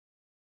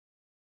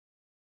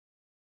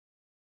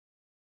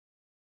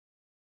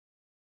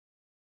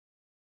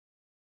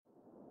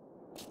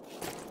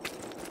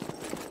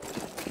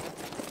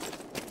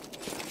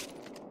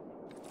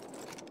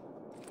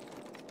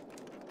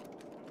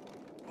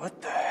What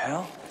the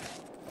hell?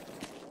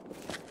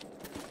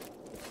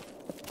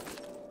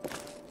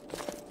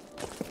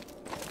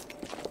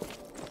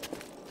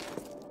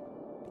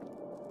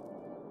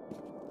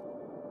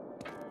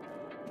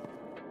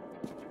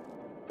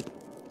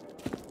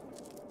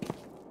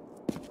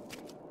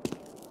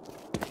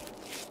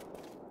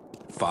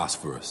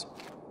 Phosphorus.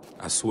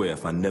 I swear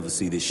if I never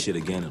see this shit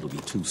again, it'll be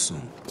too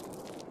soon.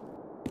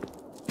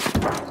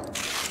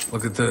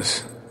 Look at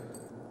this.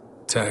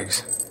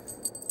 Tags.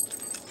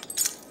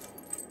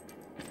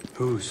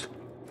 Whose?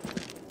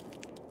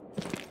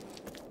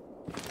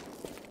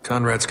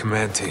 Conrad's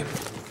command team.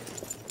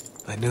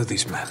 I knew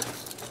these men.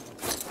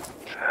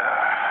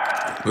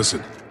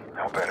 Listen.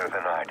 No better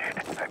than I did.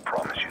 I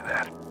promise you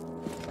that.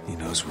 He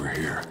knows we're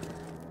here.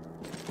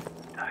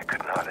 I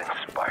could not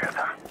inspire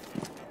them.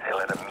 They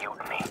led a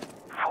mutiny.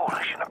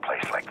 Foolish in a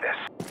place like this.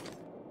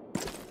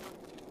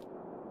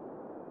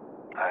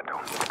 I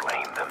don't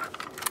blame them.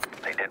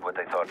 They did what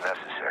they thought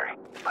necessary.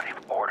 But if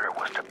order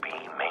was to be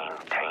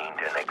maintained,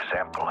 an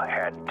example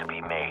had to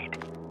be made.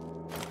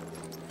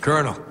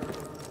 Colonel.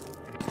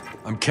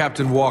 I'm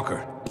Captain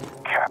Walker.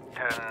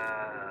 Captain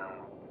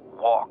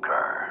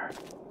Walker.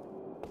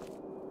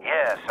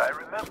 Yes, I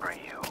remember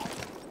you.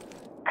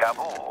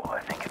 Kabul,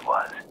 I think it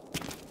was.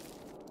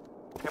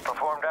 You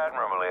performed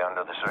admirably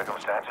under the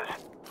circumstances.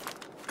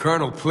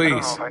 Colonel, I don't please.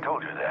 know if I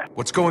told you that.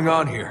 What's going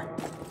on here?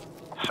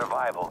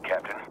 Survival,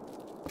 Captain.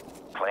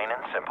 Plain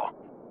and simple.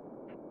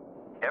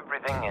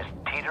 Everything is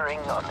teetering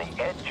on the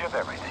edge of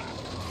everything.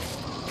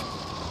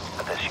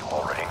 But this you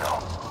already know.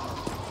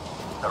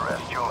 The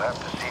rest you'll have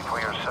to see for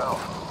yourself.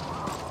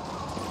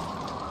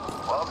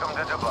 Welcome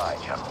to Dubai,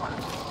 gentlemen.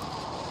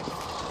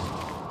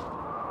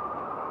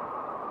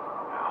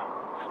 Now,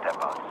 step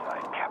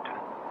outside, Captain.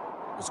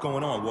 What's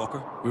going on,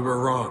 Walker? We were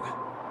wrong.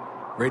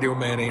 Radio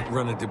Man ain't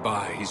running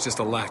Dubai. He's just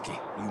a lackey.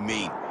 You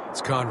mean?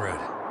 It's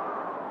Conrad.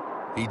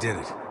 He did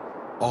it.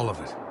 All of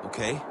it.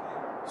 Okay.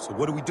 So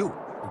what do we do?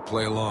 We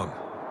play along.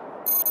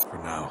 For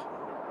now.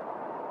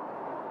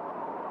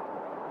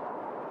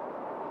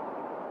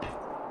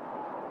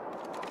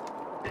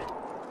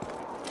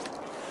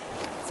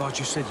 Thought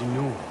you said you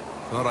knew him.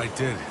 Thought I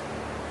did.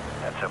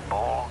 That's a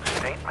bold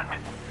statement.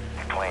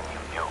 You claim you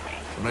knew me.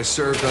 When I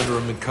served under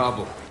him in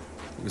Kabul,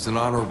 he was an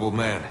honorable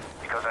man.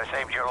 Because I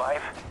saved your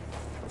life?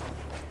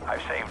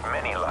 I've saved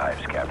many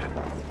lives, Captain.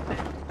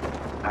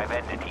 I've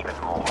ended even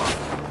more.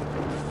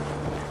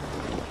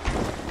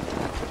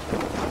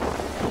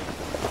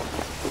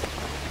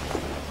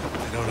 I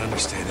don't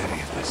understand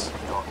any of this.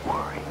 Don't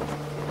worry.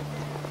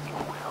 You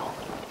will.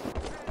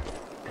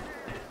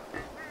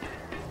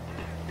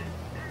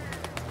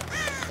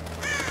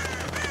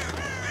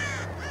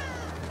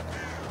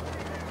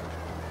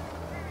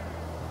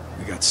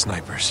 We got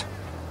snipers.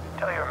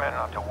 Tell your men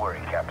not to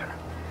worry, Captain.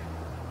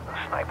 The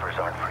snipers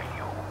aren't for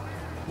you.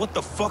 What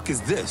the fuck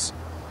is this?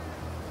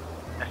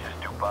 This is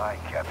Dubai,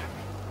 Captain.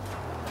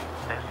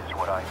 This is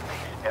what I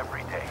face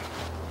every day.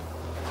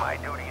 My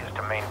duty is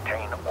to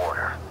maintain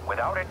order.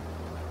 Without it,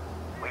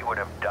 we would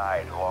have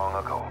died long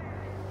ago.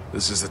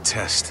 This is a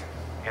test.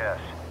 Yes,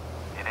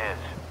 it is.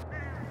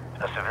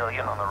 A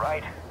civilian on the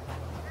right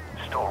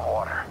stole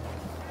water.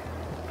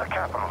 A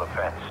capital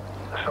offense.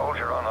 The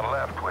soldier on the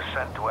left was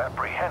sent to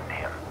apprehend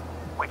him,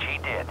 which he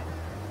did.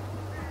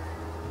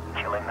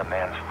 Killing the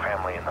man's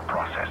family in the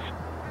process.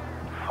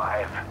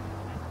 5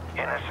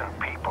 innocent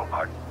people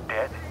are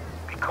dead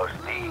because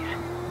these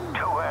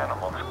 2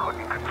 animals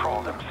couldn't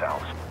control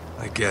themselves.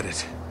 I get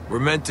it. We're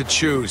meant to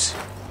choose.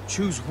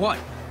 Choose what?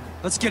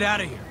 Let's get out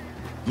of here.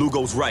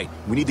 Lugo's right.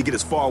 We need to get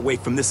as far away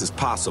from this as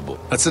possible.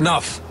 That's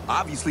enough.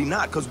 Obviously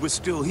not, because we're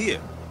still here.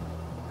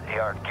 They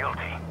are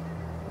guilty.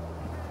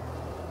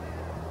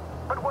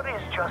 But what is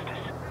justice?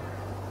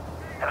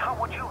 And how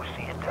would you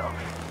see it dealt?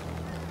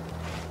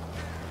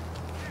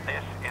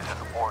 This is an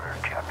order,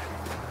 Captain.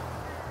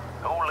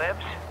 Who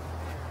lives?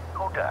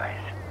 Who dies?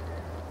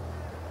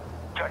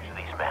 Judge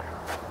these men,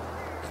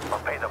 or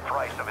pay the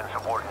price of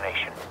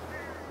insubordination.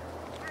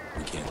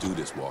 We can't do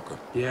this, Walker.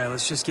 Yeah,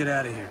 let's just get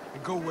out of here.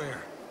 And go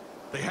where?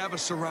 They have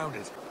us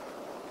surrounded. So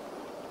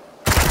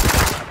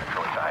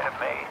it's item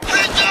made.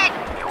 Hands up!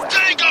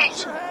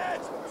 Tangos! That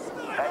is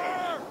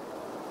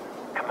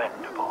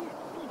commendable.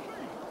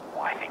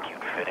 Well, I think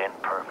you'd fit in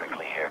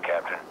perfectly here,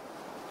 Captain.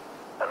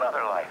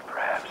 Another life,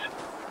 perhaps.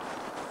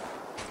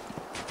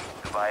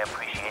 Dubai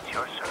appreciates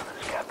your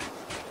service, Captain.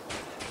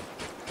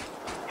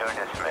 You're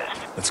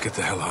dismissed. Let's get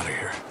the hell out of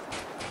here.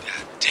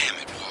 God damn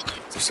it, Walker.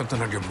 Is there something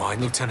on your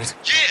mind, Lieutenant?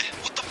 Yeah,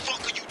 what the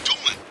fuck are you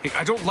doing? Hey,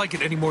 I don't like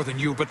it any more than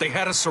you, but they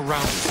had us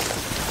surrounded.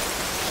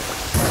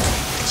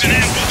 It's an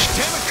ambush.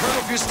 Damn it, Colonel,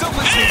 if you're still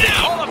listening, then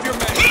call up your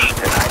men.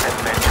 Did I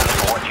mention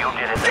what you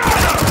did in the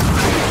kitchen?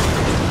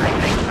 I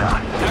think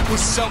not. That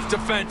was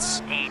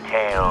self-defense.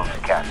 Details,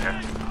 Captain.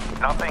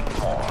 Nothing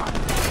more.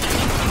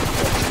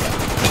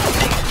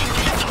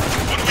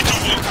 What do we do,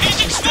 Walker?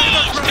 He's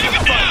exposed! Take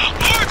him down!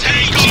 Or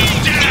Tango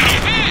down!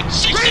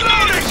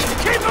 Reloading!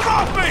 Keep him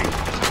off me!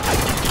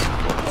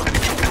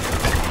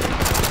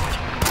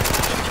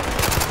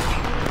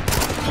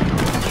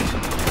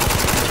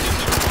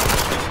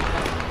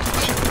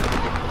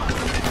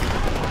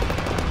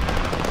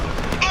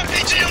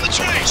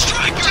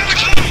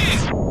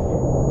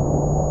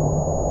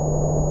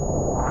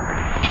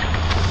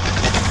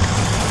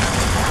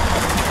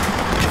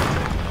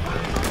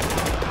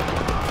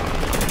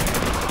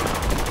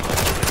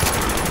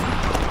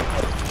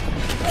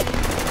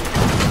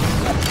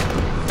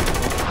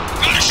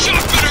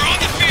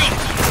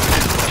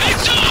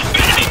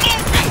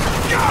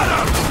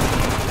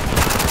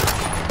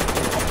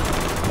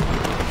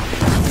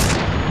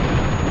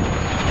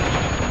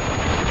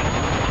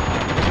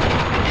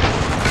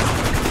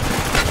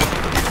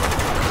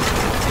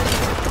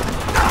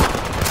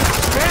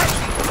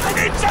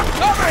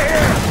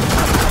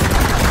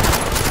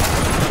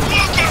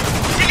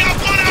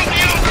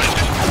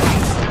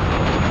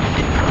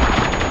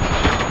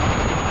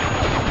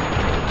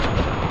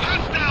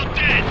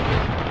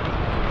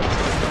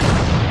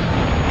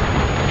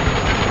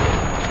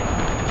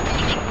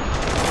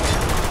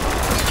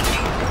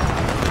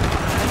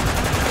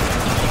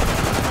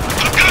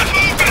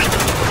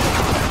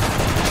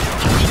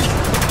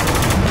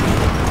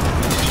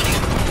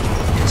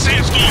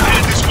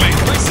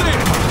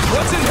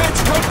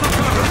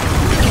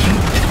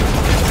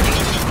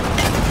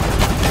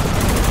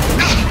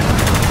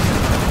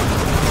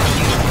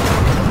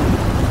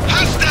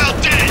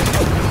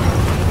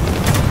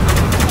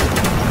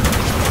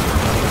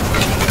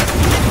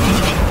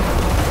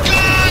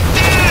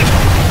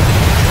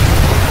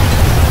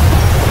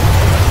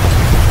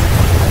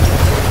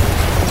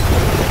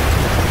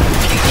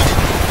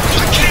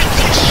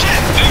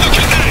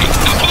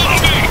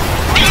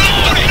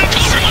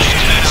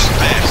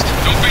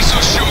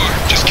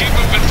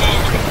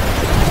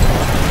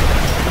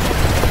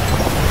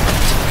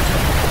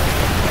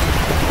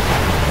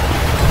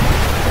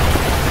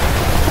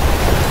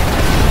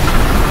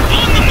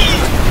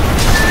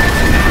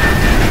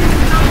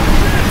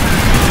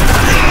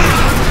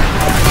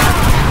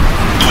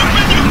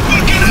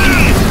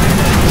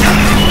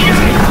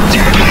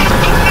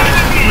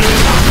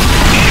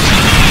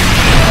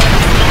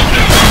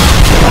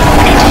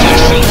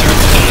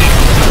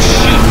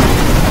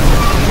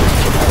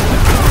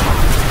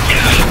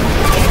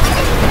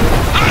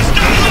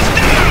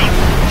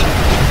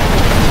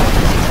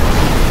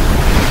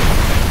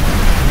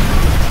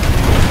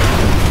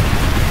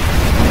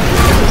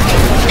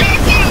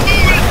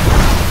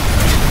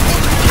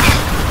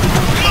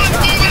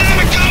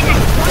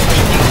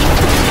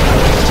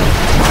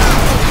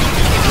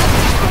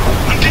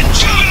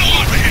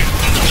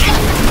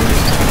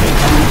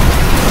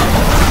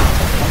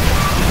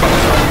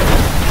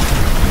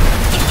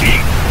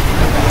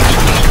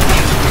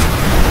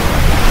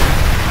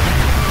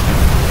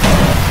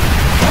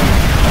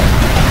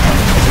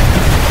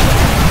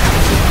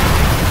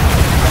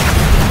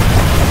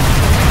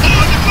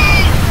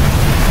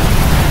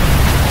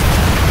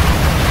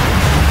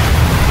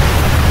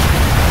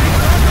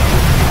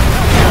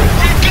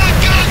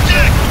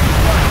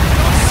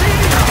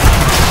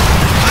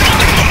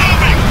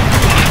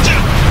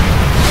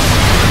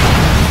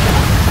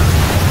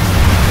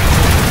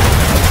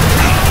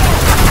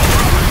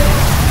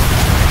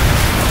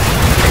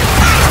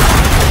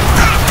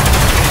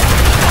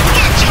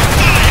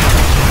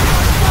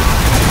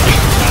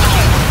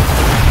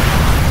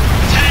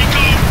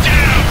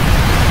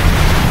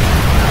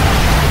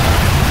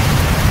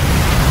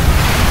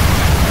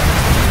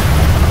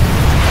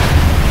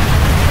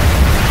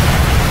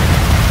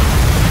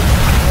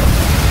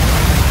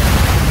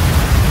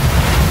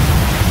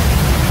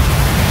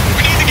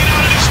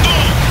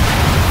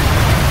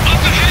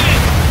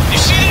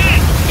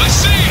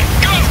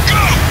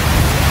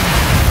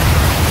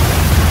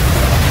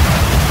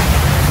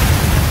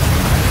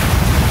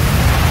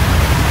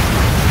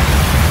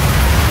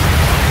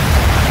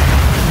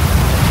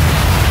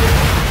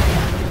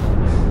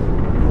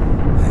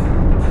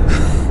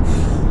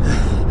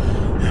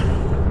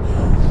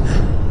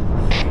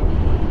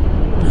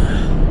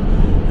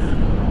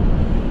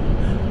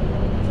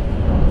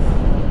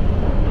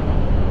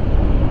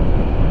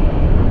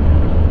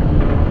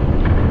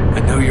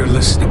 know you're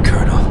listening,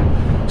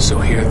 Colonel, so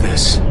hear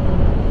this.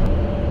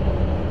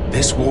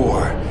 This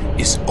war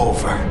is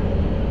over.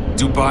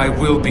 Dubai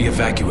will be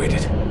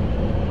evacuated,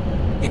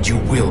 and you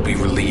will be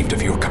relieved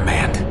of your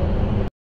command.